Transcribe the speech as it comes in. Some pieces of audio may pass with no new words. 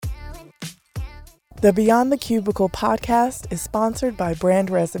The Beyond the Cubicle podcast is sponsored by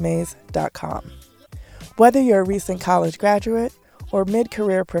BrandResumes.com. Whether you're a recent college graduate or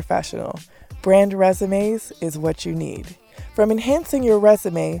mid-career professional, Brand Resumes is what you need. From enhancing your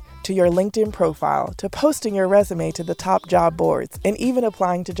resume to your LinkedIn profile to posting your resume to the top job boards and even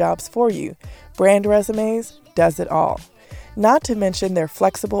applying to jobs for you, Brand Resumes does it all. Not to mention their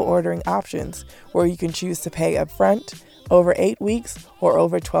flexible ordering options where you can choose to pay upfront, over 8 weeks, or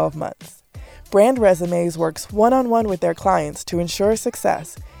over 12 months. Brand Resumes works one-on-one with their clients to ensure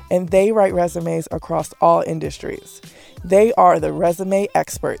success, and they write resumes across all industries. They are the resume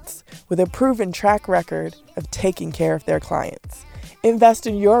experts with a proven track record of taking care of their clients. Invest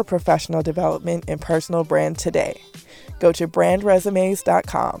in your professional development and personal brand today. Go to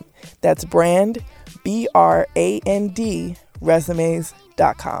BrandResumes.com. That's brand, BRAND,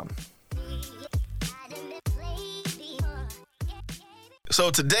 resumes.com. So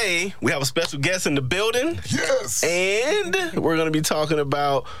today, we have a special guest in the building. Yes. And we're going to be talking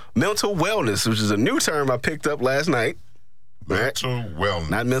about mental wellness, which is a new term I picked up last night. Mental wellness.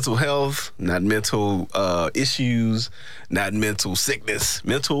 Not mental health, not mental issues, not mental sickness,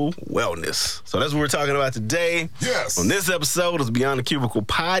 mental wellness. So that's what we're talking about today. Yes. On this episode of Beyond the Cubicle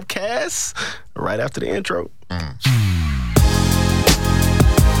podcast, right after the intro.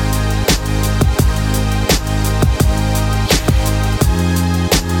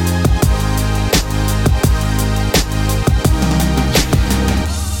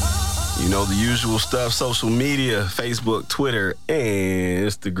 You know, the usual stuff, social media, Facebook, Twitter, and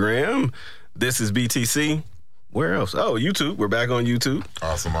Instagram. This is BTC. Where else? Oh, YouTube. We're back on YouTube.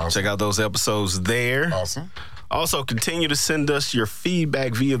 Awesome. Check out those episodes there. Awesome. Also, continue to send us your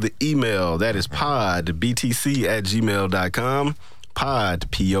feedback via the email. That is podbtc@gmail.com. Pod,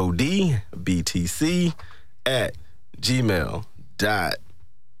 P-O-D, BTC @gmail.com.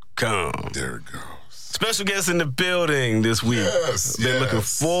 There it goes. Special guest in the building this week. Yes, Been looking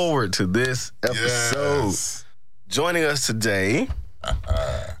forward to this episode. Yes. Joining us today,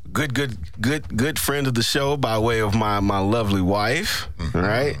 good friend of the show by way of my lovely wife,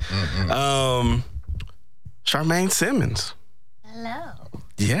 right? Charmaine Simmons. Hello.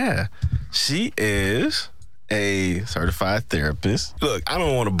 Yeah, she is a certified therapist. Look, I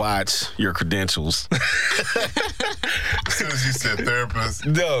don't want to botch your credentials. As soon as you said therapist,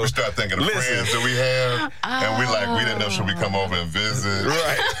 No. we start thinking of friends that we have, and we didn't know, should we come over and visit?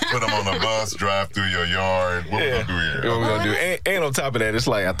 Right. Put them on a bus, drive through your yard. What we gonna do here? What we gonna do? And on top of that, it's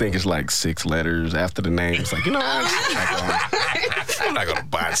like, I think it's like 6 letters after the name. It's like, you know what? I'm not gonna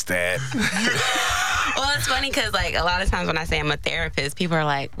botch that. Well, it's funny because, like, a lot of times when I say I'm a therapist, people are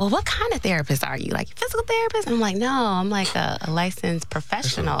like, well, what kind of therapist are you? Like, physical therapist? I'm like, no, I'm like a licensed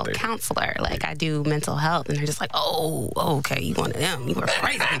professional counselor. Like, I do mental health. And they're just like, oh, okay, you one of them. You work with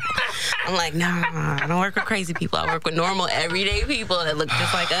crazy people. I'm like, nah, I don't work with crazy people. I work with normal, everyday people that look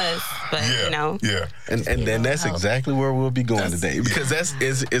just like us. But, Yeah. you know. Yeah. And then that's exactly where we'll be going today. Because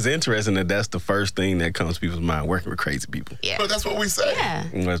it's interesting that's the first thing that comes to people's mind, working with crazy people. Yeah. But that's what we say. Yeah.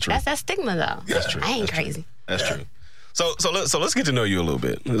 That's true. That's that stigma, though. That's true. I ain't crazy. That's true. So let's get to know you a little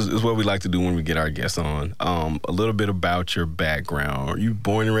bit. This is what we like to do when we get our guests on. A little bit about your background. Are you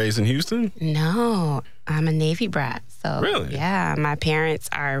born and raised in Houston? No, I'm a Navy brat. So Really? Yeah, my parents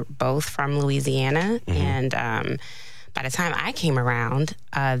are both from Louisiana, and by the time I came around,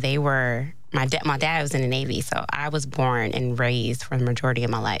 they were my dad was in the Navy, so I was born and raised for the majority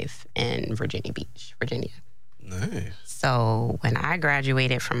of my life in Virginia Beach, Virginia. Nice. So when I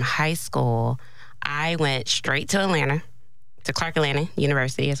graduated from high school, I went straight to Atlanta, to Clark Atlanta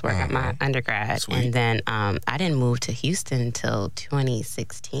University. That's where I got my undergrad. Sweet. And then I didn't move to Houston until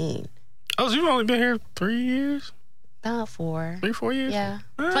 2016. Oh, so you've only been here 3 years? About 4. 3-4 years? Yeah.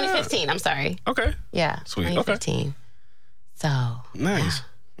 Ah. 2015, I'm sorry. Okay. Yeah. Sweet, okay. 2015. So. Nice.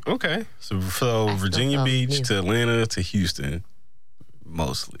 Okay. So I Virginia still Beach love to Atlanta to Houston,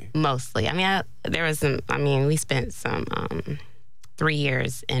 mostly. Mostly. I mean, we spent some 3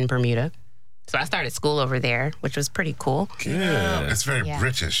 years in Bermuda. So I started school over there, which was pretty cool. Yeah. It's very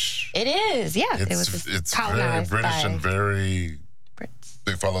British. It is, yeah. It's very British and very. Brits.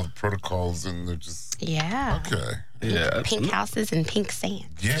 They follow the protocols and they're just Yeah. okay. Yeah. Pink houses and pink sand.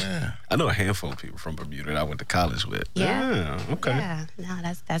 Yeah. I know a handful of people from Bermuda that I went to college with. Yeah. Okay. Yeah. No,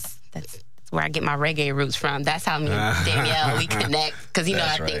 that's where I get my reggae roots from. That's how me and Danielle, we connect. Because, I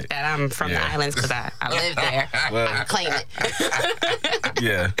That's think right. that I'm from the islands because I live there. Well- I claim it.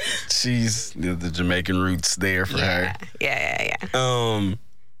 Yeah. She's the Jamaican roots there for her. Yeah.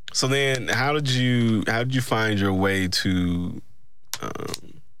 So then how did you find your way to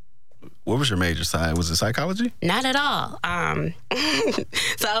What was your major side? Was it psychology? Not at all.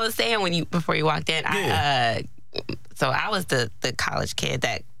 So I was saying before you walked in, so I was the college kid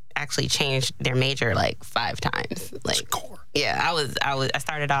that actually changed their major like 5 times. Like, yeah, I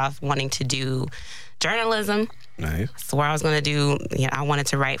started off wanting to do journalism. Nice. So where I was going to do, I wanted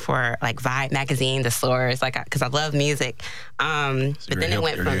to write for like Vibe magazine, The Source, like because I love music. But then it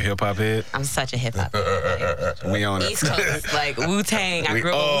went from. You're a hip hop head. I'm such a hip hop head. We on it. East Coast, like Wu-Tang. I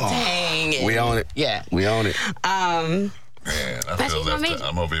grew up with Wu-Tang. We on it. Yeah. We on it. Man, I feel left.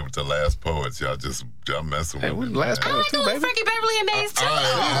 I'm over here with the Last Poets. Y'all messing with me. Last Poets too, baby. Frankie Beverly and Maze too. You know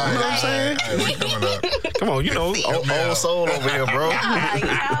what I'm saying? We coming up. Come on, old soul over here, bro.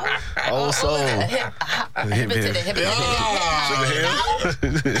 Old soul. Hip to the hip.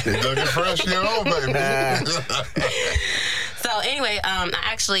 Looking fresh, baby. So anyway, I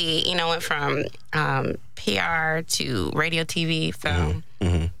actually, went from PR to radio, TV, film,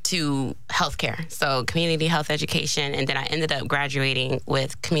 to healthcare. So community health education, and then I ended up graduating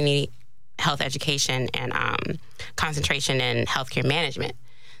with community health education and concentration in healthcare management.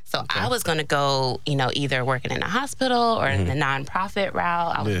 So I was going to go, either working in a hospital or in the nonprofit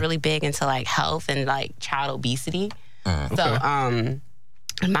route. I was really big into like health and like child obesity. So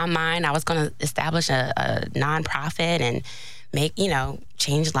in my mind, I was going to establish a nonprofit and make,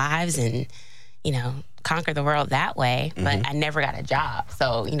 change lives and, conquer the world that way. But I never got a job.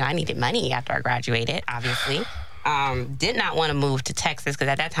 So, I needed money after I graduated, obviously. Did not want to move to Texas because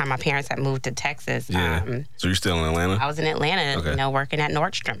at that time my parents had moved to Texas. Yeah. So you're still in Atlanta? I was in Atlanta, working at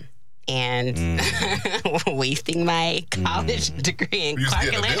Nordstrom. And wasting my college degree in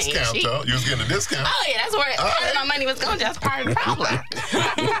Clark Atlanta. You was getting a discount. Oh, yeah, that's where part of my money was going. That's part of the problem.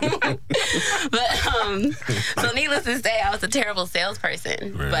 But, so needless to say, I was a terrible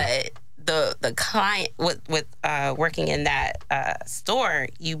salesperson. Right. But the client, with working in that store,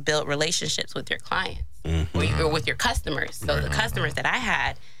 you built relationships with your clients or with your customers. So the customers that I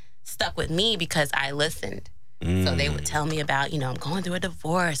had stuck with me because I listened. So they would tell me about, I'm going through a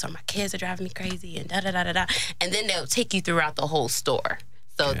divorce or my kids are driving me crazy and da-da-da-da-da. And then they'll take you throughout the whole store.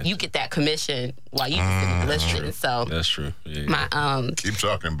 So you get that commission while you just listen. So that's true. Yeah. My keep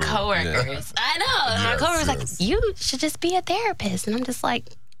talking, boo. Coworkers. I know. My coworkers like, you should just be a therapist. And I'm just like,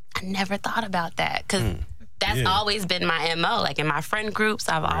 I never thought about that. Because that's always been my MO. Like in my friend groups,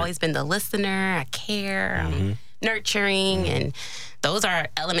 I've always been the listener. I care. I'm nurturing and those are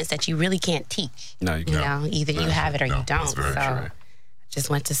elements that you really can't teach. No, you can't. Either you have it or you don't. So I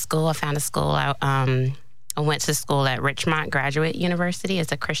just went to school. I found a school. I went to school at Richmont Graduate University.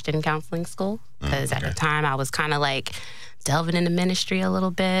 It's a Christian counseling school because at the time I was kind of like delving into ministry a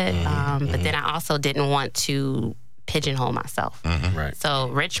little bit. But then I also didn't want to pigeonhole myself. Right. So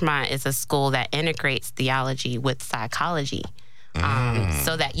Richmont is a school that integrates theology with psychology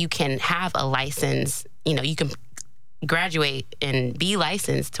so that you can have a license, you can graduate and be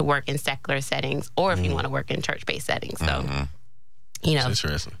licensed to work in secular settings or if you want to work in church-based settings. So, That's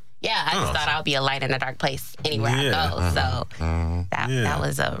interesting. Yeah, I just thought I would be a light in a dark place anywhere I go. So that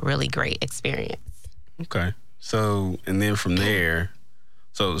was a really great experience. Okay. So, and then from there,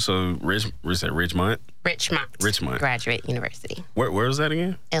 so Richmont? Richmont Graduate University. Where was that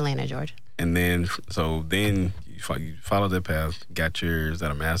again? Atlanta, Georgia. And then, you followed that path, got is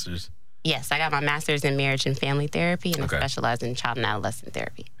that a master's? Yes, I got my master's in marriage and family therapy and I specialized in child and adolescent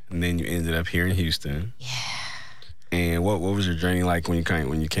therapy. And then you ended up here in Houston. Yeah. And what was your journey like when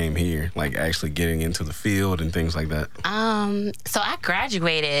you came here, like actually getting into the field and things like that? So I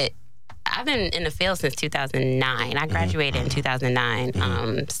graduated. I've been in the field since 2009. I graduated in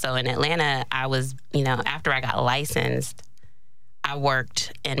 2009. So in Atlanta, I was, after I got licensed, I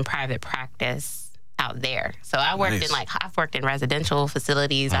worked in private practice out there. So I worked I've worked in residential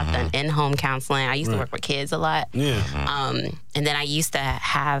facilities. I've done in-home counseling. I used to work with kids a lot. Yeah. And then I used to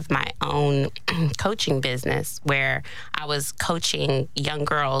have my own coaching business where I was coaching young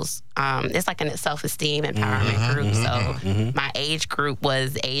girls. It's like a self-esteem empowerment group. So my age group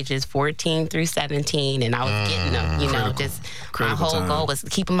was ages 14 through 17, and I was getting them, my whole goal was to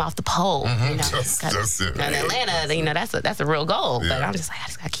keep them off the pole. That's it. In Atlanta, that's a real goal. But I'm just like, I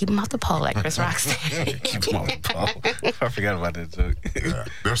just got to keep them off the pole, like Chris Rock said. Keep them off the pole. I forgot about that joke.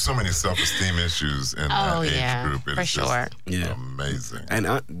 There's so many self-esteem issues in that age group. It's for sure. Just amazing.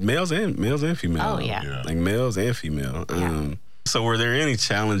 And males and female. Oh, yeah. Like males and female. So were there any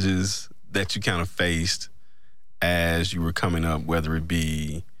challenges that you kind of faced as you were coming up, whether it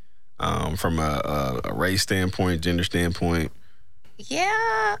be from a race standpoint, gender standpoint?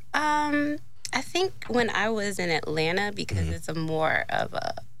 Yeah. I think when I was in Atlanta, because it's a more of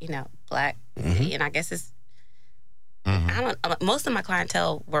a, Black city, and I guess it's, most of my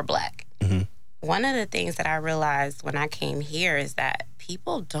clientele were Black. one of the things that I realized when I came here is that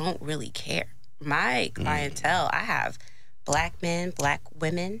people don't really care. My clientele, I have Black men, Black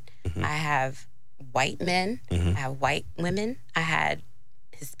women. I have white men. I have white women. I had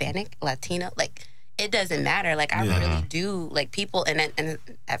Hispanic, Latino. Like, it doesn't matter. Like, I really do. Like, people, and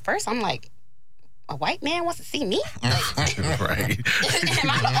at first I'm like, a white man wants to see me? Like, right. Am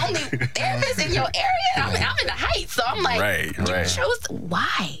I the only therapist in your area? I'm in the Heights, so I'm like, you chose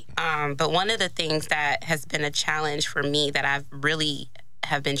why? But one of the things that has been a challenge for me that I've really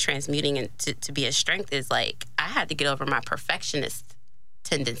have been transmuting to be a strength is, like, I had to get over my perfectionist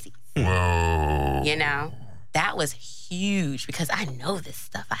tendencies. Whoa. You know? That was huge because I know this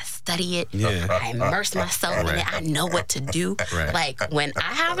stuff. I study it. Yeah. I immerse myself in it. I know what to do. Right. Like, when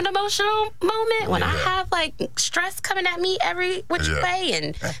I have an emotional moment, when I have, like, stress coming at me every which way,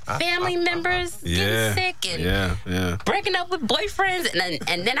 and family members getting sick, and breaking up with boyfriends,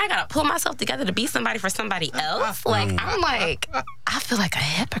 and then I got to pull myself together to be somebody for somebody else. Like, I'm like, I feel like a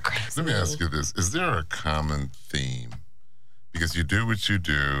hypocrite. Let me ask you this. Is there a common theme? Because you do what you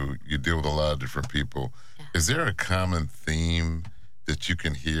do, you deal with a lot of different people. Is there a common theme that you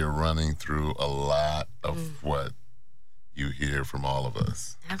can hear running through a lot of what you hear from all of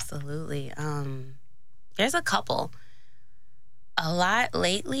us? Absolutely. There's a couple. A lot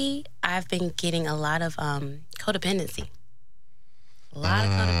lately, I've been getting a lot of codependency. A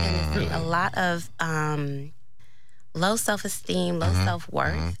lot of low self-esteem, low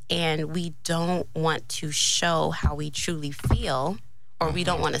self-worth, and we don't want to show how we truly feel, or we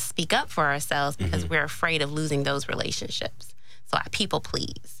don't want to speak up for ourselves because we're afraid of losing those relationships. So I people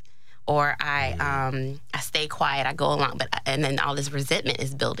please, or I stay quiet, I go along, and then all this resentment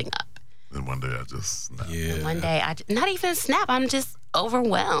is building up. And one day I just snap. And one day not even snap, I'm just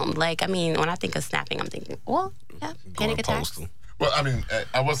overwhelmed. Like, I mean, when I think of snapping, I'm thinking, well, panic attacks. Well, I mean,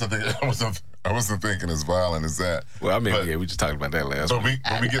 I wasn't thinking as violent as that. Well, I mean, we just talked about that last week.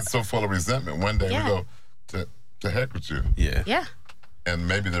 But we get so full of resentment. One day we go, to heck with you. Yeah. And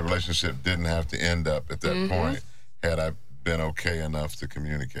maybe the relationship didn't have to end up at that point had I been okay enough to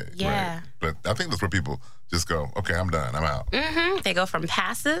communicate. Yeah. Right? But I think that's where people just go, okay, I'm done, I'm out. They go from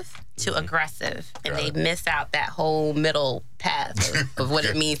passive to aggressive, and they miss out that whole middle path of what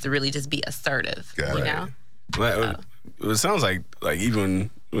it means to really just be assertive. Got you it. know? Well, it sounds like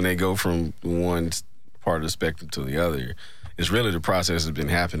even when they go from one part of the spectrum to the other, it's really the process has been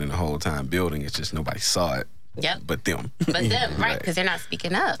happening the whole time building. It's just nobody saw it. Yep. But them. But them, right? Because they're not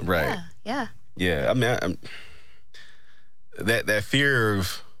speaking up. Right. Yeah. Yeah. I mean, that fear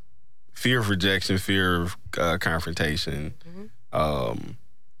of rejection, fear of confrontation,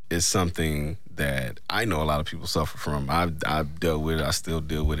 is something that I know a lot of people suffer from. I've dealt with it. I still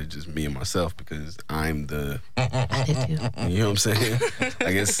deal with it, just me and myself, because I'm the. I did too. You know what I'm saying?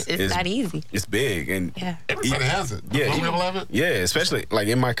 Like it's not easy. It's big, and everybody has it. Yeah, Some people have it. Yeah, especially like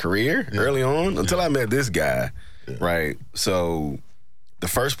in my career early on, until I met this guy. Yeah. Right. So the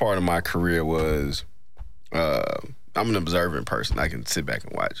first part of my career was I'm an observant person. I can sit back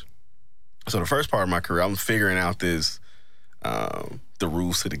and watch. So the first part of my career, I'm figuring out this the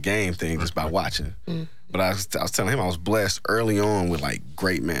rules to the game thing just by watching. But I was telling him I was blessed early on with like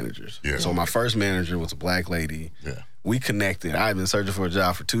great managers. Yeah. So my first manager was a Black lady. Yeah. We connected. I had been searching for a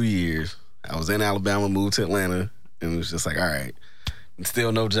job for 2 years. I was in Alabama, moved to Atlanta, and it was just like, all right,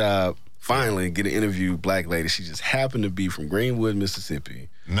 still no job. Finally, get an interview, Black lady. She just happened to be from Greenwood, Mississippi.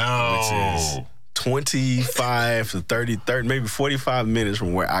 No. Which is 25 to 30, maybe 45 minutes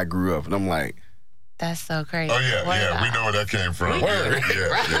from where I grew up. And I'm like, that's so crazy. Oh, yeah, we know where that came from.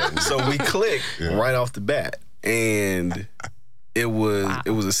 Yeah. So we clicked right off the bat. And it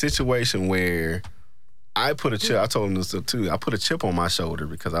was a situation where I put a chip, I told him this too, I put a chip on my shoulder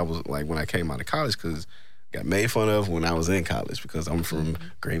because I was like, when I came out of college, because I got made fun of when I was in college because I'm from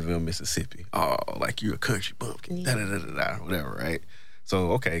Greenville, Mississippi. Oh, like you a country bumpkin, whatever, right?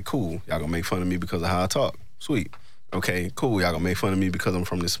 So, okay, cool. Y'all gonna make fun of me because of how I talk. Sweet. Okay, cool. Y'all gonna make fun of me because I'm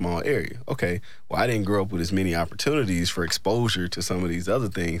from this small area. Okay, well, I didn't grow up with as many opportunities for exposure to some of these other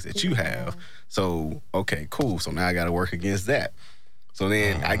things that you have. So, okay, cool. So now I gotta work against that. So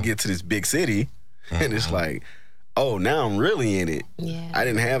then I get to this big city and it's like, oh, now I'm really in it. Yeah. I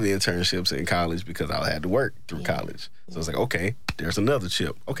didn't have the internships in college because I had to work through college. So it's like, okay, there's another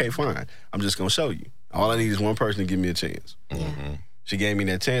chip. Okay, fine. I'm just gonna show you. All I need is one person to give me a chance. She gave me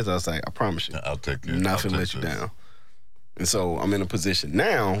that chance. I was like, I promise you, I'll take it. I'm not gonna let you down. And so I'm in a position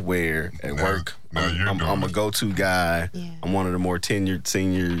now where at work, I'm a go-to guy. Yeah. I'm one of the more tenured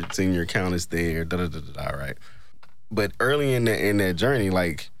senior accountants there. Right. But early in that journey,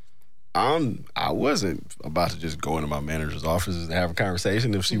 like I wasn't about to just go into my manager's office and have a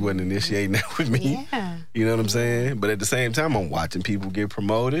conversation if she wasn't initiating that with me. Yeah. You know what I'm saying? But at the same time, I'm watching people get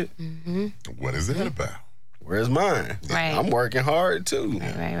promoted. What is that about? Where's mine? Right. I'm working hard too.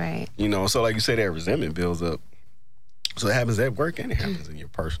 Right. You know, so like you say, that resentment builds up. So it happens at work and it happens in your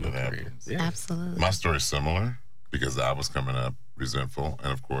personal career. Yeah. Absolutely. My story's similar because I was coming up resentful,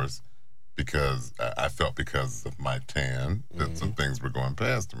 and of course, because I felt because of my tan that some things were going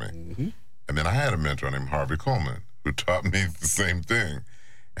past me. And then I had a mentor named Harvey Coleman who taught me the same thing.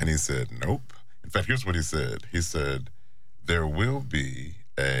 And he said, nope. In fact, here's what he said. He said, there will be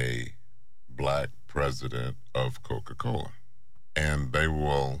a black president of Coca-Cola. And they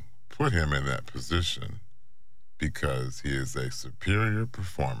will put him in that position because he is a superior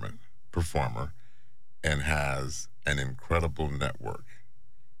performer and has an incredible network.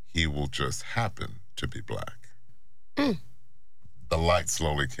 He will just happen to be black. The light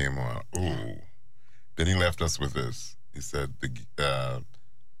slowly came on. Ooh. Then he left us with this. He said,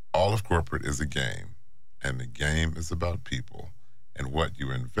 all of corporate is a game, and the game is about people, and what you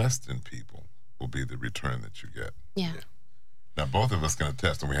invest in people will be the return that you get. Yeah. Now, both of us can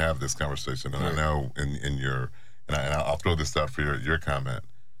attest, and we have this conversation, and I know in your, and I'll throw this out for your comment,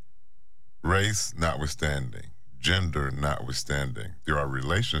 race notwithstanding, gender notwithstanding, there are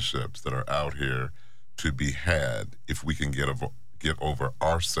relationships that are out here to be had if we can get over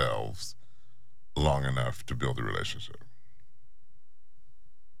ourselves long enough to build a relationship.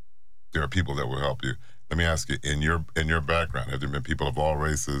 There are people that will help you. Let me ask you, in your background, have there been people of all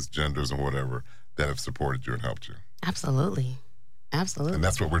races, genders, and whatever that have supported you and helped you? Absolutely. And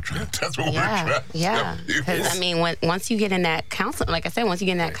that's what we're trying. That's what we're trying. Yeah. Because I mean, once you get in that counseling, like I said, once you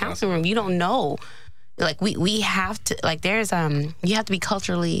get in that counseling room, you don't know. Like we have to, like there's you have to be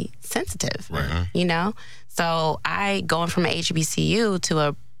culturally sensitive, Right. You know. So going from an HBCU to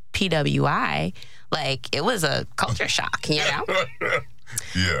a PWI, like it was a culture shock, you know.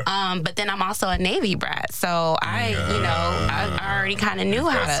 Yeah. But then I'm also a Navy brat, so I already kind of knew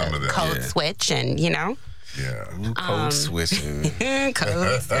how to code switch, and you know. Yeah. Code switching.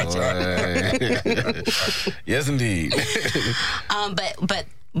 Code switching. Yes, indeed.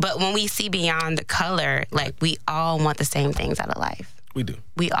 But when we see beyond the color, like we all want the same things out of life. We do.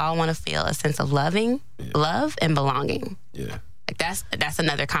 We all want to feel a sense of love and belonging. Yeah. Like that's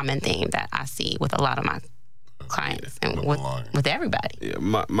another common theme that I see with a lot of my clients and with everybody. Yeah,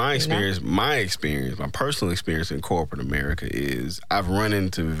 my experience, my personal experience in corporate America is I've run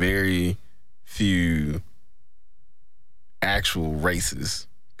into very few actual racist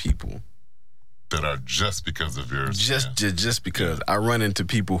people that are just because of your just because I run into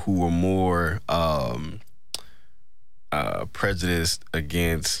people who are more prejudiced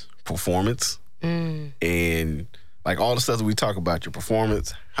against performance and like all the stuff that we talk about, your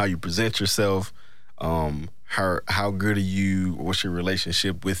performance, how you present yourself, how good are you, what's your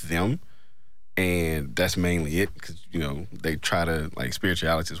relationship with them, and that's mainly it, because you know they try to, like,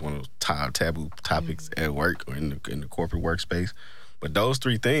 spirituality is one of those taboo topics at work or in the corporate workspace. But those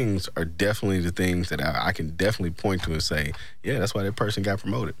three things are definitely the things that I can definitely point to and say, yeah, that's why that person got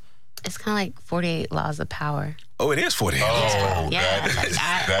promoted. It's kind of like 48 Laws of Power. Oh, it is 48 Laws of Power. Yeah.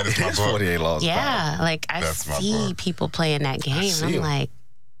 That is my book. 48 Laws of Power. Yeah, like I see people playing that game. I'm like,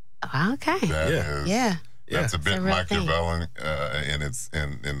 oh, okay. That's a bit a real thing. Machiavellian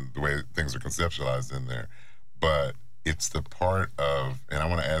in the way things are conceptualized in there. But it's the part of, and I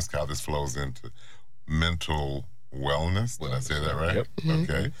want to ask how this flows into mental wellness. Did I say that right? Yep.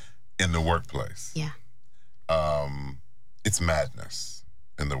 Okay. In the workplace. Yeah. It's madness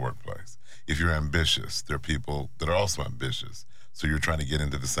in the workplace. If you're ambitious, there are people that are also ambitious. So you're trying to get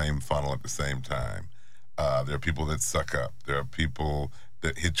into the same funnel at the same time. There are people that suck up. There are people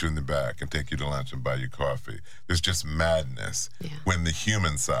that hit you in the back and take you to lunch and buy you coffee. There's just madness when the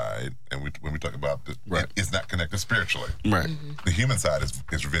human side, and when we talk about it is not connected spiritually. Right. The human side is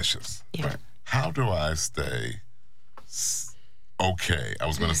vicious. Yeah. Right. How do I stay okay? I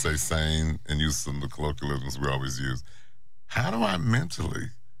was going to say sane and use some of the colloquialisms we always use. How do I mentally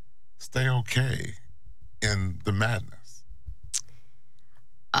stay okay in the madness?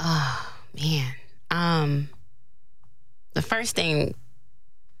 Oh, man. The first thing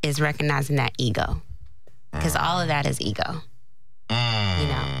is recognizing that ego, because all of that is ego. You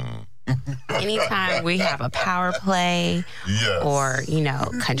know, anytime we have a power play or, you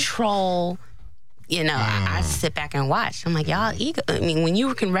know, control, you know, I sit back and watch. I'm like, y'all ego. I mean, when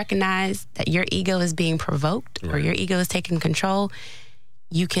you can recognize that your ego is being provoked or your ego is taking control,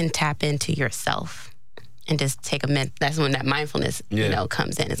 you can tap into yourself and just take a minute. That's when that mindfulness, you know,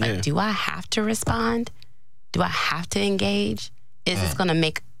 comes in. It's like, do I have to respond? Do I have to engage? Is this going to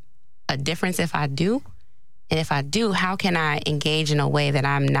make a difference if I do? And if I do, how can I engage in a way that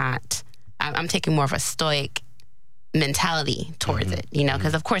I'm taking more of a stoic mentality towards it, you know?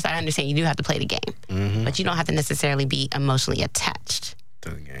 Because, of course, I understand you do have to play the game, but you don't have to necessarily be emotionally attached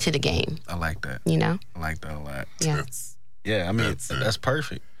to the game. I like that. You know? I like that a lot. Yeah. Yeah, I mean, that's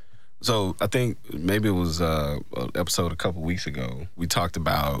perfect. So I think maybe it was an episode a couple weeks ago. We talked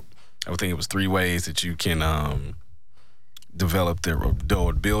about, I think it was 3 ways that you can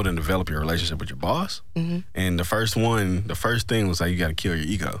build and develop your relationship with your boss. And the first thing was like, you got to kill your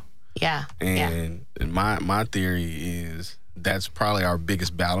ego. Yeah. And my theory is that's probably our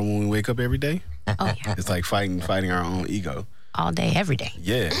biggest battle when we wake up every day. Oh, yeah. It's like fighting our own ego. All day, every day.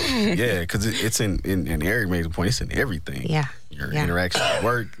 Yeah, because it's in Eric made the point, it's in everything. Yeah. Your interactions at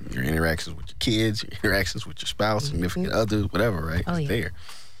work, your interactions with your kids, your interactions with your spouse, significant other, whatever, right? Oh, it's there.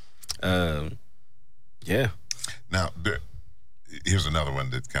 Yeah. Now, here's another one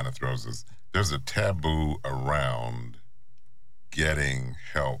that kind of throws us. There's a taboo around getting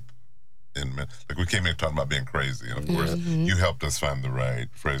help. Like we came here talking about being crazy, and of course, you helped us find the right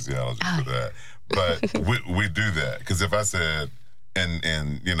phraseology for that. But we do that because if I said,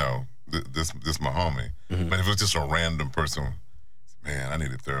 and you know, this my homie, but if it was just a random person, man, I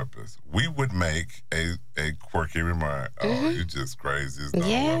need a therapist, we would make a quirky remark. Oh, you just crazy. It's not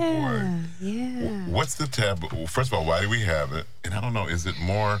Yeah. What's the taboo? First of all, why do we have it? And I don't know, is it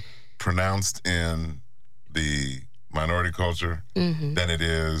more pronounced in the minority culture than it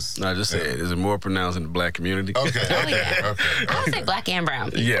is? No, I just said, is it more pronounced in the black community? Okay. I would say black and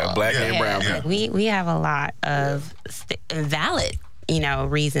brown people. Yeah, black and brown people. We have a lot of valid, you know,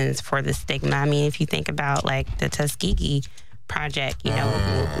 reasons for the stigma. I mean, if you think about like the Tuskegee Project, you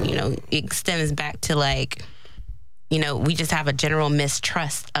know, it stems back to like, you know, we just have a general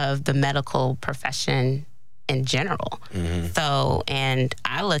mistrust of the medical profession in general. So, and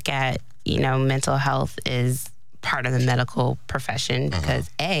I look at, you know, mental health is part of the medical profession because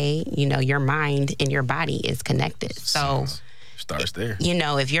you know, your mind and your body is connected. So starts there. You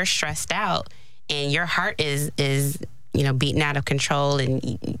know, if you're stressed out and your heart is you know, beating out of control and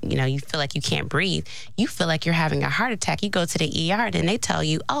you know, you feel like you can't breathe, you feel like you're having a heart attack, you go to the ER and they tell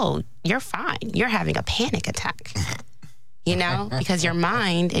you, oh, you're fine, you're having a panic attack. You know, because your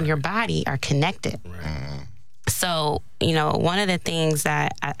mind and your body are connected. So, you know, one of the things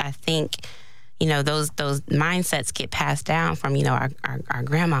that I think, you know, those mindsets get passed down from, you know, our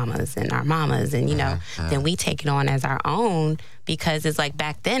grandmamas and our mamas, and, you know, then we take it on as our own because it's like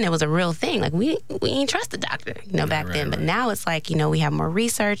back then it was a real thing. Like we ain't trust the doctor, you know, back then. But now it's like, you know, we have more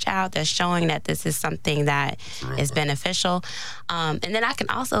research out that's showing that this is something that is beneficial. And then I can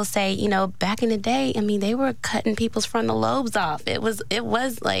also say, you know, back in the day, I mean, they were cutting people's frontal lobes off. It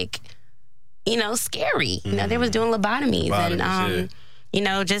was like, you know, scary. You know, they was doing lobotomies and you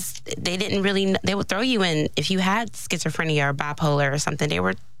know, just they didn't really. They would throw you in if you had schizophrenia or bipolar or something. They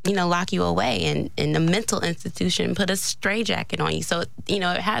would, you know, lock you away and in the mental institution, put a straitjacket on you. So you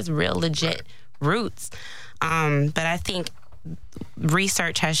know, it has real legit roots. But I think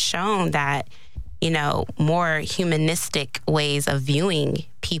research has shown that, you know, more humanistic ways of viewing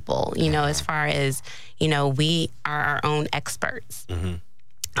people. You know, as far as, you know, we are our own experts.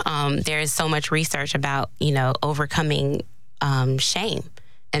 There is so much research about, you know, overcoming shame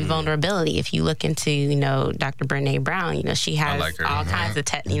and vulnerability. If you look into, you know, Dr. Brené Brown, you know, she has all kinds of,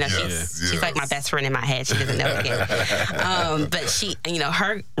 you know, she's like my best friend in my head. She doesn't know it yet. But she, you know,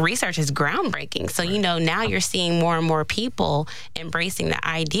 her research is groundbreaking. So, you know, now you're seeing more and more people embracing the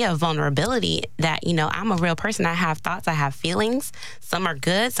idea of vulnerability that, you know, I'm a real person. I have thoughts, I have feelings. Some are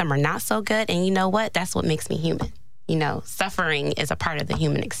good, some are not so good. And you know what? That's what makes me human. You know, suffering is a part of the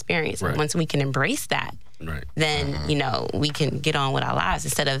human experience. And once we can embrace that, then, you know, we can get on with our lives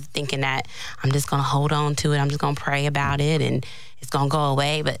instead of thinking that I'm just going to hold on to it. I'm just going to pray about it and it's going to go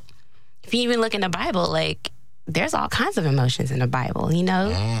away. But if you even look in the Bible, like, there's all kinds of emotions in the Bible, you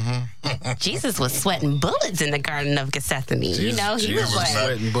know? Jesus was sweating bullets in the Garden of Gethsemane. You know, he was like,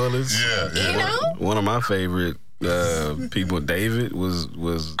 sweating bullets. You know? One of my favorite people, David, was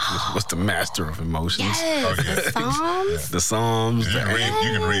the master of emotions. Yes, the Psalms. You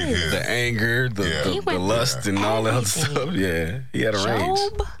can read his. The anger, the lust, and all that other stuff. Yeah, he had a range.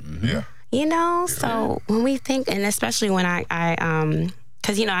 Yeah. You know, so when we think, and especially when I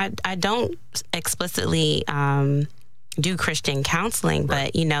because, you know, I don't explicitly do Christian counseling,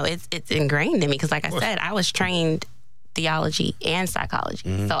 but, you know, it's ingrained in me because, like I said, I was trained theology and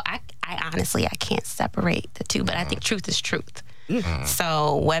psychology. So I honestly, I can't separate the two, but I think truth is truth.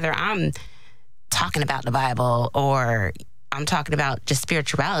 So whether I'm talking about the Bible or, I'm talking about just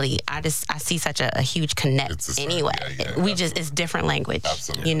spirituality, I see such a huge connect anyway. It's different language.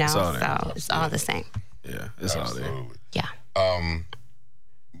 Absolutely. You know, so it's all the same. Yeah, it's all there. Yeah.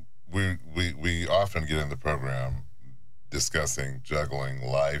 We often get in the program discussing juggling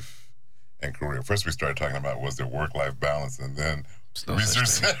life and career. First, we started talking about was there work-life balance, and then research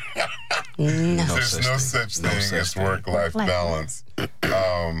said there's no such thing as work-life balance.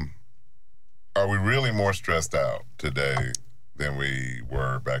 Are we really more stressed out today than we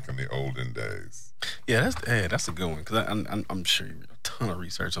were back in the olden days? Yeah, that's a good one, because I'm sure you read a ton of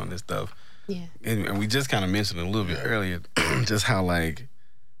research on this stuff. Yeah. And we just kind of mentioned it a little bit earlier, just how like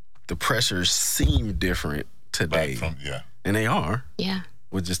the pressures seem different today. And they are. Yeah.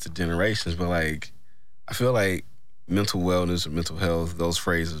 With just the generations. But like, I feel like mental wellness or mental health, those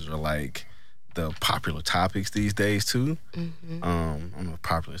phrases are like the popular topics these days too. Mm-hmm. I don't know if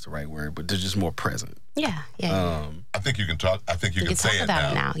popular is the right word, but they're just more present. Yeah. I think you can talk. I think you can say talk it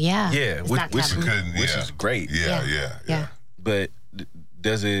about now. it now. Yeah. Yeah, which is great. Yeah. But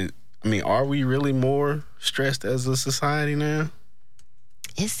does it? I mean, are we really more stressed as a society now?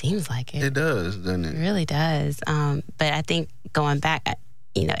 It seems like it. It does, doesn't it? It really does. But I think going back,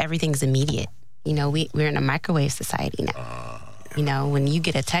 everything's immediate. We're in a microwave society now. When you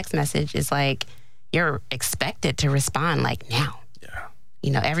get a text message, it's like you're expected to respond like now.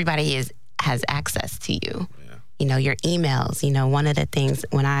 Yeah. Everybody has access to you. Yeah. Your emails. One of the things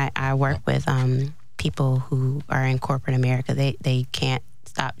when I work with people who are in corporate America, they can't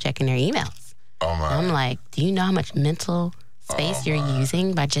stop checking their emails. Oh my! I'm like, do you know how much mental space you're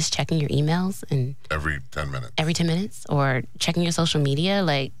using by just checking your emails and every 10 minutes? Every 10 minutes, or checking your social media,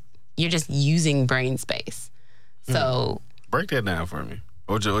 like you're just using brain space. So break that down for me,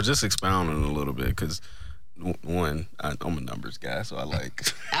 or just expound on it a little bit, because one, I'm a numbers guy, so I like.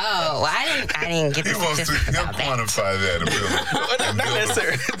 Oh, I didn't get. He'll quantify that.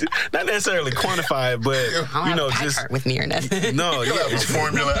 Not necessarily quantify it, but just with me or nothing. No, you have a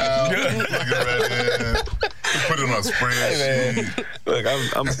formula out. Put it on a spreadsheet. Hey, look,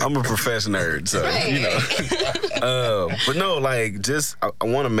 I'm a professional nerd, so but no, like, just I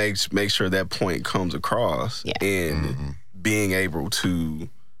want to make sure that point comes across, and being able to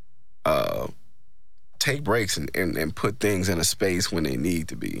take breaks and put things in a space when they need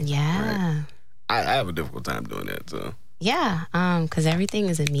to be. Yeah. Right? I have a difficult time doing that, so. Yeah, because everything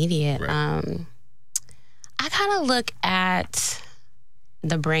is immediate. Right. I kind of look at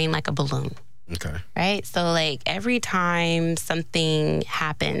the brain like a balloon. Okay. Right? So, like, every time something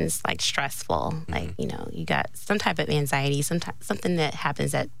happens, like, stressful, like, you got some type of anxiety, something that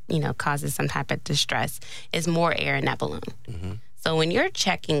happens that, causes some type of distress, is more air in that balloon. Mm-hmm. So when you're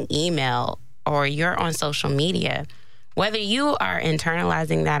checking email or you're on social media, whether you are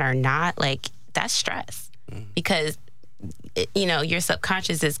internalizing that or not, like, that's stress. Mm-hmm. Because, your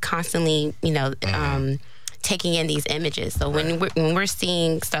subconscious is constantly, taking in these images. So when we're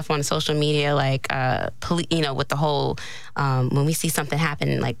seeing stuff on social media, like, with the whole, when we see something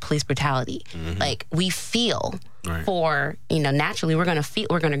happen, like police brutality, like, we feel for, naturally we're going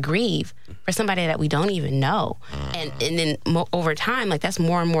to grieve for somebody that we don't even know. And then over time, like, that's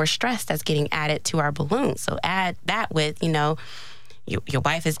more and more stress that's getting added to our balloon. So add that with, your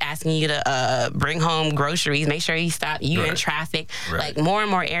wife is asking you to bring home groceries, make sure you stop, you in traffic. Like, more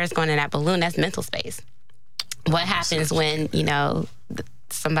and more air is going in that balloon. That's mental space. What happens when,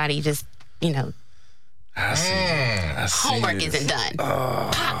 somebody just, I see homework this. isn't done?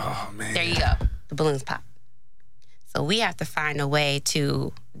 Pop. Man. There you go. The balloons pop. So we have to find a way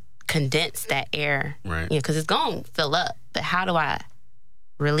to condense that air, because it's going to fill up. But how do I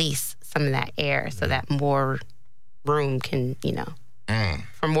release some of that air so that more room can,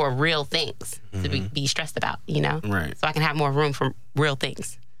 for more real things to be stressed about, Right. So I can have more room for real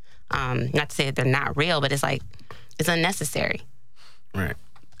things. Not to say that they're not real, but it's like, it's unnecessary. Right.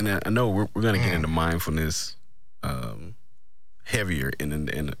 And I know we're going to get into mindfulness heavier in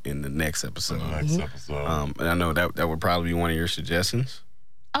the next episode. And I know that would probably be one of your suggestions.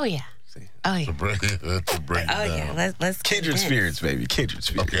 Oh, yeah. Oh, yeah. To break it down. Yeah. Let's Kindred spirits, baby. Kindred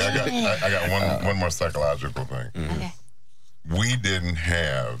spirits. Okay, I got one more psychological thing. Okay. We didn't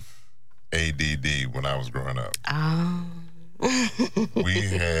have ADD when I was growing up. Oh. We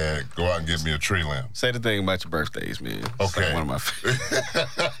had go out and get me a tree limb. Say the thing about your birthdays, man. It's Okay. like one of my favorites.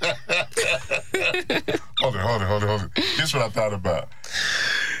 Hold it. Here's what I thought about.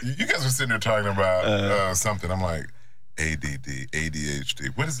 You guys were sitting there talking about something. I'm like, ADD,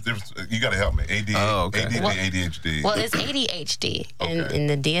 ADHD. What is the difference? You got to help me. ADD, okay. ADD, ADHD. Well, it's ADHD in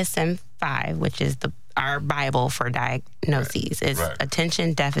the DSM-5, which is the our Bible for diagnoses. It's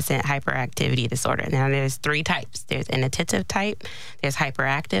attention deficit hyperactivity disorder. Now, there's 3 types. There's inattentive type, there's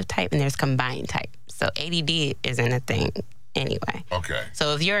hyperactive type, and there's combined type. So ADD isn't a thing anyway. Okay.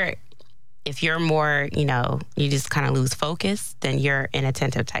 So if you're more, you just kind of lose focus, then you're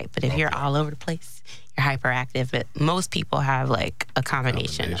inattentive type. But if you're all over the place, you're hyperactive. But most people have like a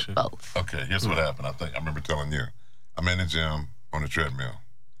combination of both. Okay, here's what happened. I remember telling you, I'm in the gym on the treadmill.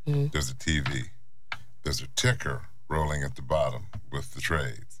 Mm-hmm. There's a TV. There's a ticker rolling at the bottom with the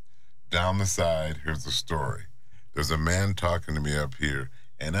trades. Down the side, here's the story. There's a man talking to me up here,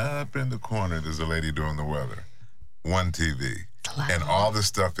 and up in the corner, there's a lady doing the weather. One TV. Wow. And all this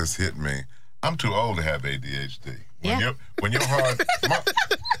stuff has hit me. I'm too old to have ADHD. When your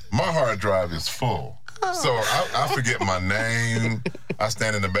my hard drive is full. So I forget my name. I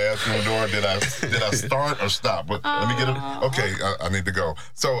stand in the bathroom door. Did I start or stop? Let me get it. Okay, I need to go.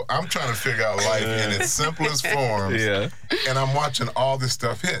 So I'm trying to figure out life in its simplest forms. Yeah. And I'm watching all this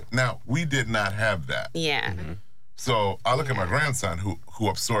stuff hit. Now, we did not have that. Yeah. Mm-hmm. So I look at my grandson who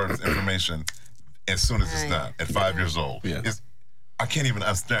absorbs information as soon as it's done at 5 years old. Yeah. I can't even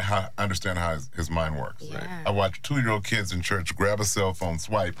understand how his mind works. Yeah. I watch 2-year-old kids in church grab a cell phone,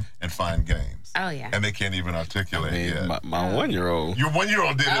 swipe, and find games. Oh, yeah. And they can't even articulate it yet. My 1-year-old. Your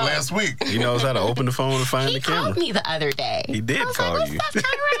 1-year-old did it last week. He knows how to open the phone and find the camera. He called me the other day. He did call you.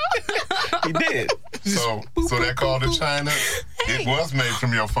 He did. So that call to China, it was made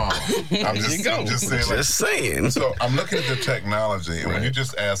from your phone. I'm just saying. So I'm looking at the technology, and when you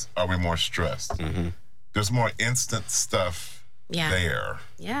just ask, are we more stressed? Mm-hmm. There's more instant stuff. There.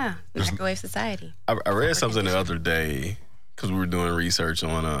 Yeah, microwave society. I read something the other day because we were doing research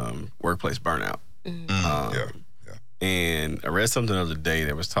on workplace burnout. Mm-hmm. And I read something the other day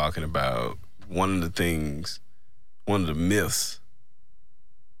that was talking about one of the myths.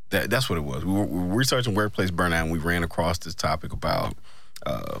 That's what it was. We were researching workplace burnout, and we ran across this topic about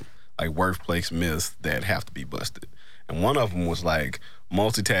like workplace myths that have to be busted. And one of them was like,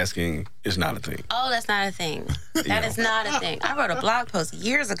 multitasking is not a thing. Oh, that's not a thing. That is not a thing. I wrote a blog post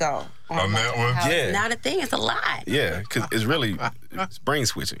years ago on that one. It's not a thing. It's a lie. Yeah, because it's brain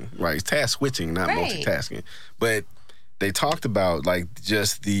switching, right? It's task switching, not multitasking. But they talked about like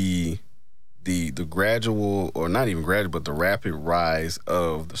just the gradual, or not even gradual, but the rapid rise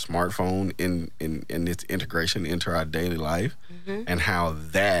of the smartphone in its integration into our daily life, and how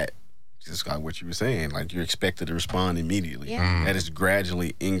that, just like what you were saying, like you're expected to respond immediately. Yeah. That has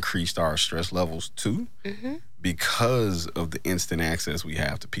gradually increased our stress levels too, because of the instant access we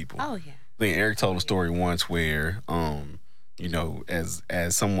have to people. Oh yeah. I think Eric told a story once where, as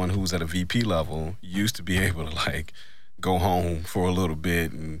someone who's at a VP level, used to be able to like go home for a little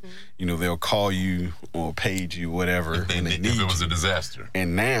bit, and they'll call you or page you, whatever, if it was a disaster.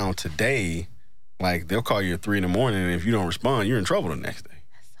 And now today, like they'll call you at 3 a.m, and if you don't respond, you're in trouble the next day.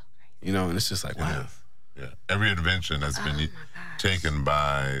 And it's just like, wow. Yeah. Every intervention has been taken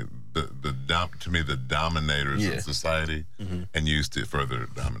by the dominators of society and used to further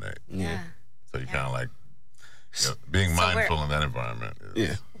dominate. Yeah. So you kind of like being mindful in that environment.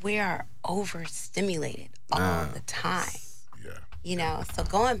 We are overstimulated all the time. Yeah. So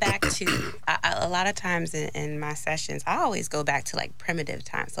going back to, a lot of times in my sessions, I always go back to like primitive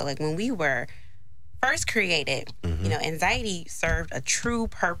times. So like when we were first created, anxiety served a true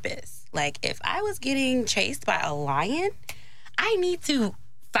purpose. Like if I was getting chased by a lion, I need to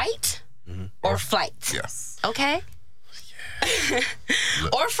fight or flight. Yes. Okay? Yeah.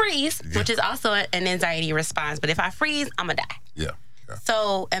 Or freeze, which is also an anxiety response. But if I freeze, I'm going to die. Yeah.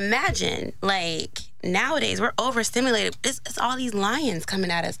 So imagine, like, nowadays we're overstimulated. It's all these lions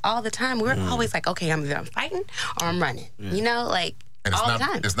coming at us all the time. We're always like, okay, I'm fighting or I'm running. Like, and all the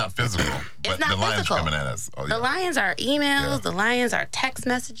time. It's not physical, but the lions coming at us. The lions are emails, the lions are text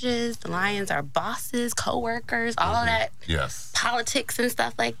messages, the lions are bosses, coworkers, all of that. Yes. Politics and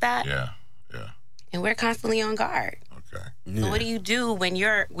stuff like that. Yeah. And we're constantly on guard. Okay. So what do you do when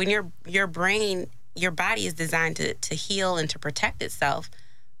your brain, your body is designed to heal and to protect itself,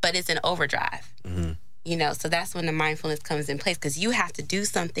 but it's in overdrive? So that's when the mindfulness comes in place, because you have to do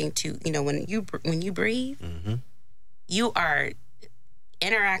something to, when you breathe, you are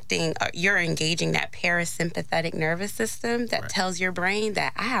interacting, you're engaging that parasympathetic nervous system that tells your brain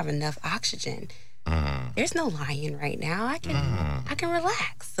that I have enough oxygen. There's no lion right now. I can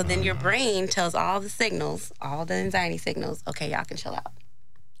relax. So then your brain tells all the signals, all the anxiety signals, okay, y'all can chill out.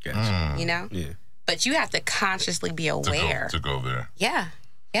 Gotcha. Yeah. But you have to consciously be aware to go there. Yeah.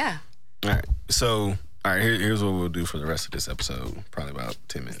 All right. So All right, here's what we'll do for the rest of this episode. Probably about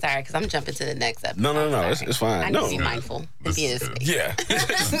 10 minutes. Sorry, because I'm jumping to the next episode. No. It's fine. I need to be mindful and be in this space. Yeah.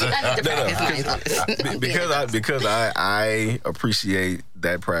 I need to practice mindfulness. because I appreciate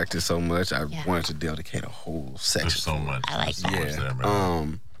that practice so much. I wanted to dedicate a whole section. There's so much. I like that. There,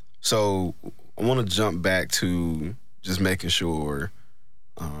 man. So I want to jump back to just making sure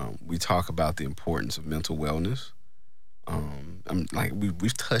we talk about the importance of mental wellness. I'm like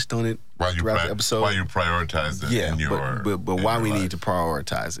we've touched on it throughout the episode. Why you prioritize it in your but why we need to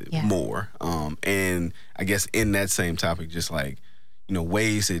prioritize it more. And I guess in that same topic, just like, you know,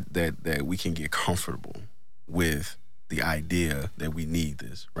 ways that we can get comfortable with the idea that we need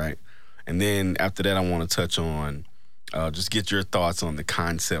this, right? And then after that, I want to touch on just get your thoughts on the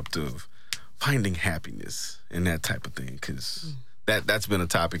concept of finding happiness and that type of thing, because that's been a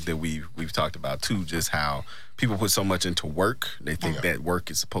topic that we've talked about too. Just how people put so much into work, they think that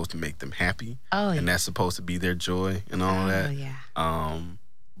work is supposed to make them happy, and that's supposed to be their joy and all of that.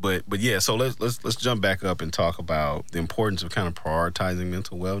 But yeah, so let's jump back up and talk about the importance of kind of prioritizing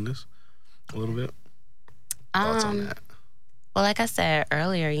mental wellness a little bit. Thoughts on that? Well, like I said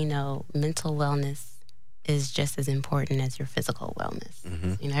earlier, you know, mental wellness is just as important as your physical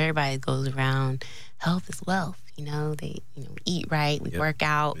wellness. You know, everybody goes around, health is wealth. You know, we eat right, we work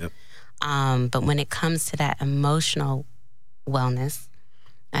out. But when it comes to that emotional wellness,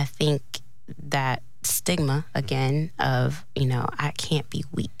 I think that stigma, again, of, you know, I can't be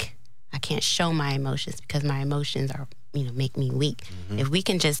weak. I can't show my emotions because my emotions are, you know, make me weak. If we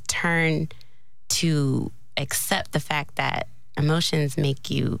can just turn to accept the fact that emotions make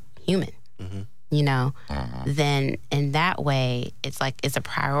you human, you know, then in that way, it's like, it's a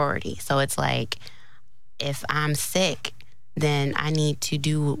priority. So it's like, if I'm sick, then I need to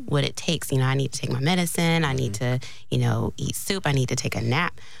do what it takes. You know, I need to take my medicine. I need to, you know, eat soup. I need to take a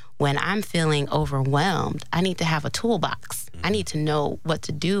nap. When I'm feeling overwhelmed, I need to have a toolbox. I need to know what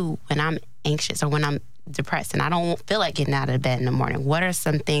to do when I'm anxious or when I'm depressed and I don't feel like getting out of bed in the morning. What are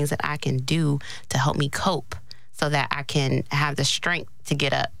some things that I can do to help me cope so that I can have the strength to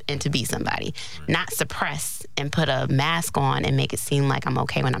get up and to be somebody, not suppress and put a mask on and make it seem like I'm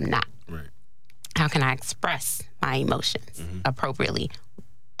okay when I'm not. How can I express my emotions appropriately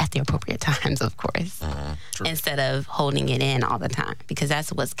at the appropriate times, of course, instead of holding it in all the time? Because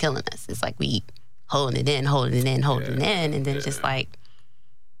that's what's killing us. It's like we holding it in, and then just like,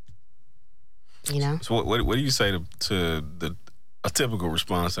 you know. So what do you say to a typical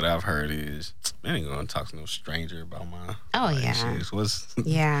response that I've heard is, man, I ain't gonna talk to no stranger about my issues.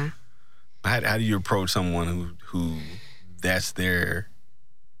 How do you approach someone who that's their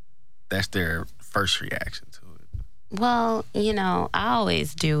first reaction to it? Well, you know, I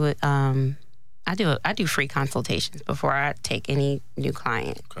always do it. I do free consultations before I take any new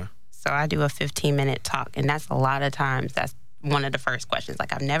client. Okay. So I do a 15-minute talk, and that's a lot of times. That's one of the first questions.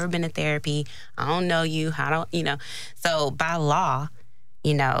 Like, I've never been to therapy. I don't know you. You know. So by law,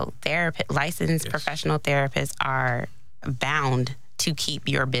 you know, licensed professional therapists are bound to keep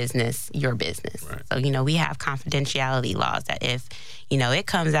your business your business. Right. So, you know, we have confidentiality laws that if, you know, it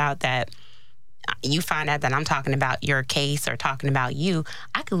comes out that you find out that I'm talking about your case or talking about you,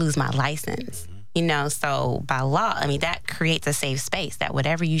 I could lose my license. You know, so by law, I mean, that creates a safe space that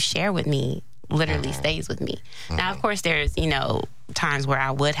whatever you share with me literally stays with me. Now, of course, there's, you know, times where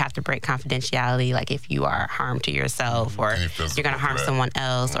I would have to break confidentiality, like if you are harm to yourself or you're going to harm someone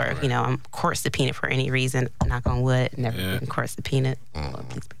else or, you know, I'm court subpoenaed for any reason. Knock on wood, never been court subpoenaed. Well,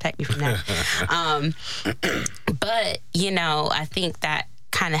 please protect me from that. But, you know, I think that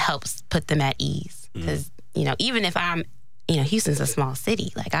kind of helps put them at ease because, you know, even if I'm, you know, Houston's a small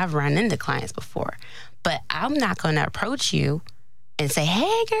city. Like, I've run into clients before, but I'm not going to approach you and say,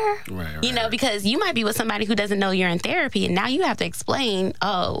 hey, girl, you know, because you might be with somebody who doesn't know you're in therapy. And now you have to explain,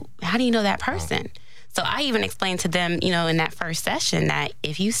 oh, how do you know that person? So I even explained to them, you know, in that first session that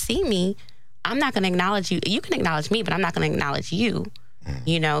if you see me, I'm not going to acknowledge you. You can acknowledge me, but I'm not going to acknowledge you,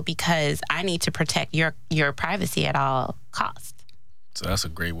 you know, because I need to protect your privacy at all costs. So that's a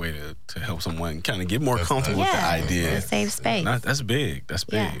great way to help someone kind of get more comfortable with the idea. A safe space. That's big. That's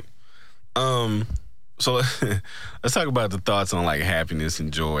big. So let's talk about the thoughts on like happiness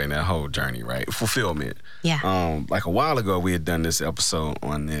and joy and that whole journey, right? Fulfillment. Yeah. Like a while ago, we had done this episode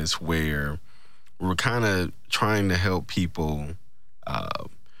on this where we were kind of trying to help people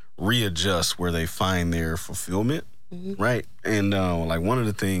readjust where they find their fulfillment, right? And like one of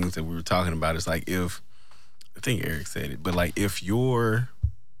the things that we were talking about is like if, I think Eric said it, but like if your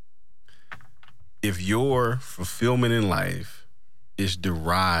fulfillment in life is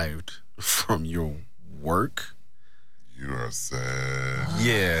derived from your work, You are sad.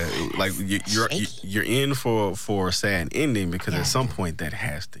 Yeah, like you're in for a sad ending because at some point that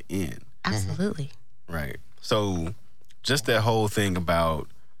has to end. Absolutely. Right. So just that whole thing about,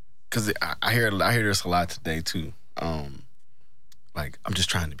 because I hear this a lot today too. Like, I'm just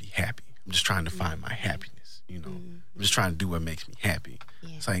trying to be happy. I'm just trying to find my happiness. You know, I'm just trying to do what makes me happy.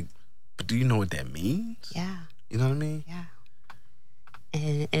 Yeah. It's like, but do you know what that means? Yeah. You know what I mean? Yeah.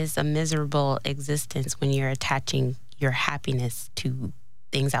 And it's a miserable existence when you're attaching your happiness to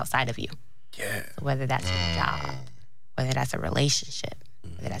things outside of you. Yeah. So whether that's your job, whether that's a relationship,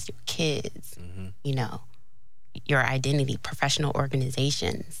 whether that's your kids, you know, your identity, professional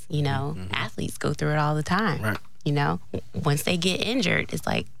organizations, you know, athletes go through it all the time. Right. You know, once they get injured, it's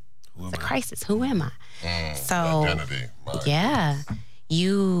like, it's a crisis. Who am I? So, identity. Yeah.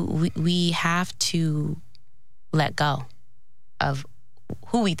 We have to let go of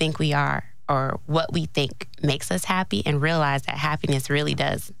who we think we are or what we think makes us happy and realize that happiness really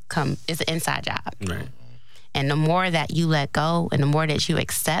does come, it's an inside job. Right. And the more that you let go and the more that you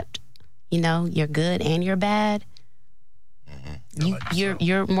accept, you know, you're good and you're bad,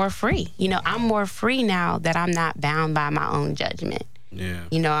 you're more free. You know, I'm more free now that I'm not bound by my own judgment. Yeah.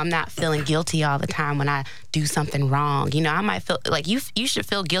 You know, I'm not feeling guilty all the time when I do something wrong. You know, I might feel like you should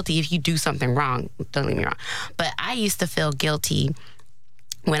feel guilty if you do something wrong. Don't get me wrong. But I used to feel guilty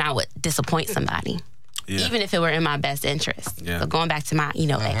when I would disappoint somebody. Yeah. Even if it were in my best interest. Yeah. So going back to my, you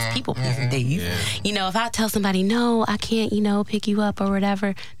know, ex-people pleasing days, you know, if I tell somebody, no, I can't, you know, pick you up or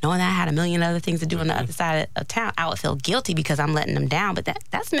whatever, knowing that I had a million other things to do on the other side of town, I would feel guilty because I'm letting them down. But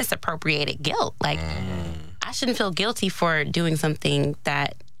that's misappropriated guilt. Like, I shouldn't feel guilty for doing something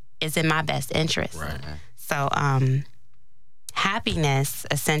that is in my best interest. Right. So, happiness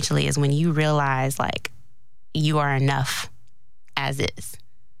essentially is when you realize, like, you are enough as is.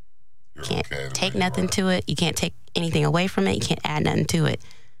 You can't take nothing to it. You can't take anything away from it. You can't add nothing to it.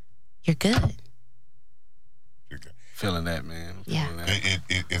 You're good. Feeling that, man. Yeah.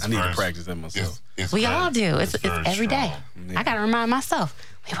 It's I need to practice that myself. We all do. It's every day. Yeah. I got to remind myself,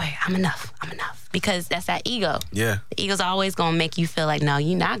 wait, I'm enough. I'm enough. Because that's that ego. Yeah. The ego's always going to make you feel like, no,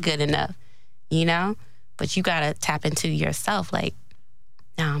 you're not good enough, you know? But you got to tap into yourself like,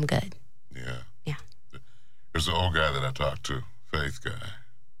 no, I'm good. Yeah. Yeah. There's an old guy that I talked to, faith guy,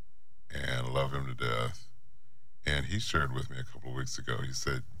 and love him to death. And he shared with me a couple of weeks ago, he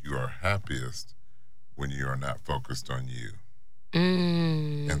said, you are happiest when you are not focused on you.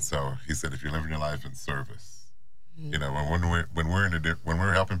 And so he said, if you're living your life in service, you know, when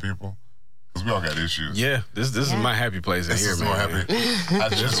we're helping people, because we all got issues. Yeah, this is my happy place in here, man. I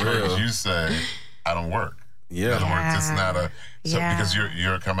just heard you say, I don't work. Yeah. It's not because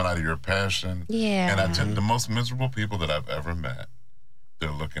you're coming out of your passion. Yeah. And the most miserable people that I've ever met,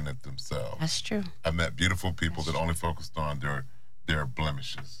 they're looking at themselves. That's true. I've met beautiful people that only focused on their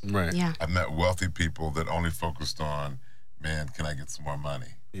blemishes. Right. Yeah. I've met wealthy people that only focused on, man, can I get some more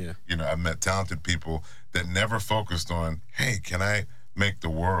money? Yeah. You know, I've met talented people that never focused on, hey, can I make the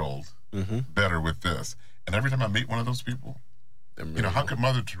world better with this? And every time I meet one of those people, you know, how could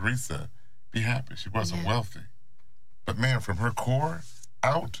Mother Teresa be happy? She wasn't wealthy. But man, from her core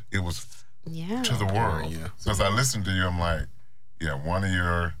out, it was to the world. Yeah. So as I listen to you, I'm like, yeah, one of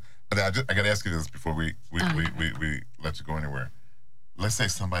your... But I got to ask you this before we let you go anywhere. Let's say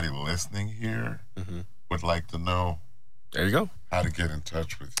somebody listening here would like to know... There you go. How to get in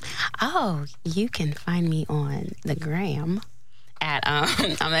touch with you. Oh, you can find me on the gram at,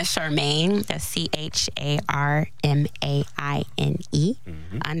 I'm at Charmaine, that's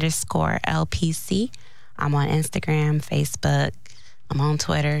CHARMAINE_LPC. I'm on Instagram, Facebook. I'm on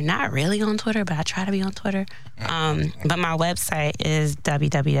Twitter. Not really on Twitter, but I try to be on Twitter. But my website is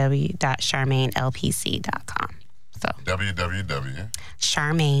www.charmainelpc.com. So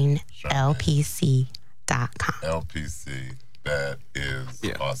www.charmainelpc.com. LPC. That is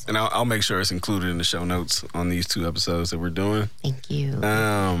awesome. And I'll make sure it's included in the show notes on these 2 episodes that we're doing. Thank you.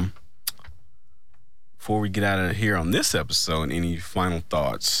 Before we get out of here on this episode, any final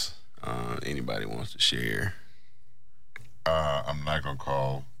thoughts anybody wants to share? I'm not going to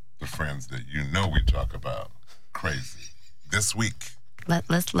call the friends that you know we talk about crazy. This week.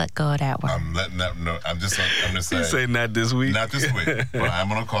 Let's let go of that word. I'm letting that know. I'm just saying. You say not this week? Not this week. But I'm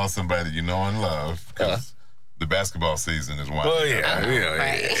going to call somebody that you know and love because the basketball season is winding. Oh, yeah.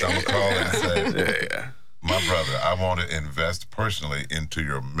 Right. So I'm going to call and say, my brother, I want to invest personally into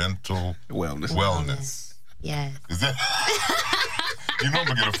your mental wellness. Yes. Is that... You know I'm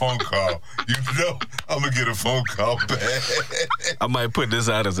going to get a phone call. You know I'm going to get a phone call back. I might put this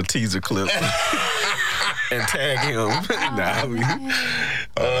out as a teaser clip and tag him. That's man.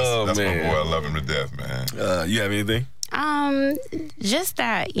 my boy. I love him to death, man. You have anything? Just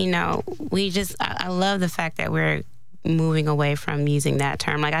that, I love the fact that we're moving away from using that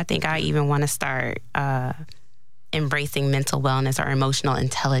term. Like, I think I even want to start embracing mental wellness or emotional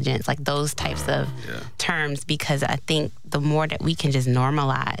intelligence, like those types of terms, because I think the more that we can just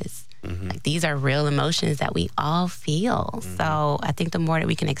normalize, like, these are real emotions that we all feel. So I think the more that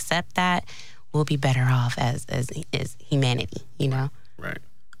we can accept that, we'll be better off as humanity, Right.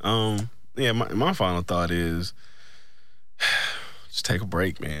 My final thought is just take a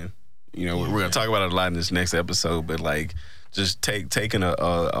break, man. We're going to talk about it a lot in this next episode, but like just taking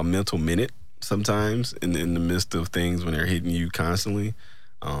a mental minute sometimes in the midst of things when they're hitting you constantly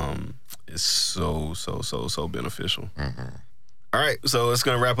is so beneficial. All right, so it's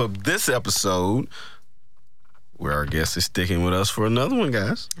going to wrap up this episode where our guest is sticking with us for another one,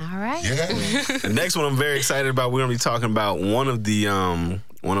 guys. All right. Yeah. The next one I'm very excited about. We're going to be talking about one of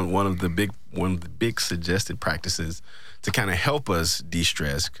the big suggested practices to kind of help us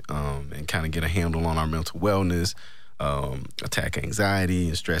de-stress and kind of get a handle on our mental wellness, attack anxiety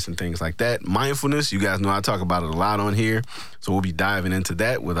and stress and things like that. Mindfulness, you guys know I talk about it a lot on here. So we'll be diving into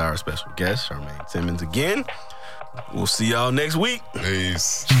that with our special guest, Charmaine Simmons again. We'll see y'all next week.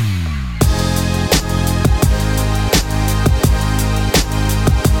 Peace.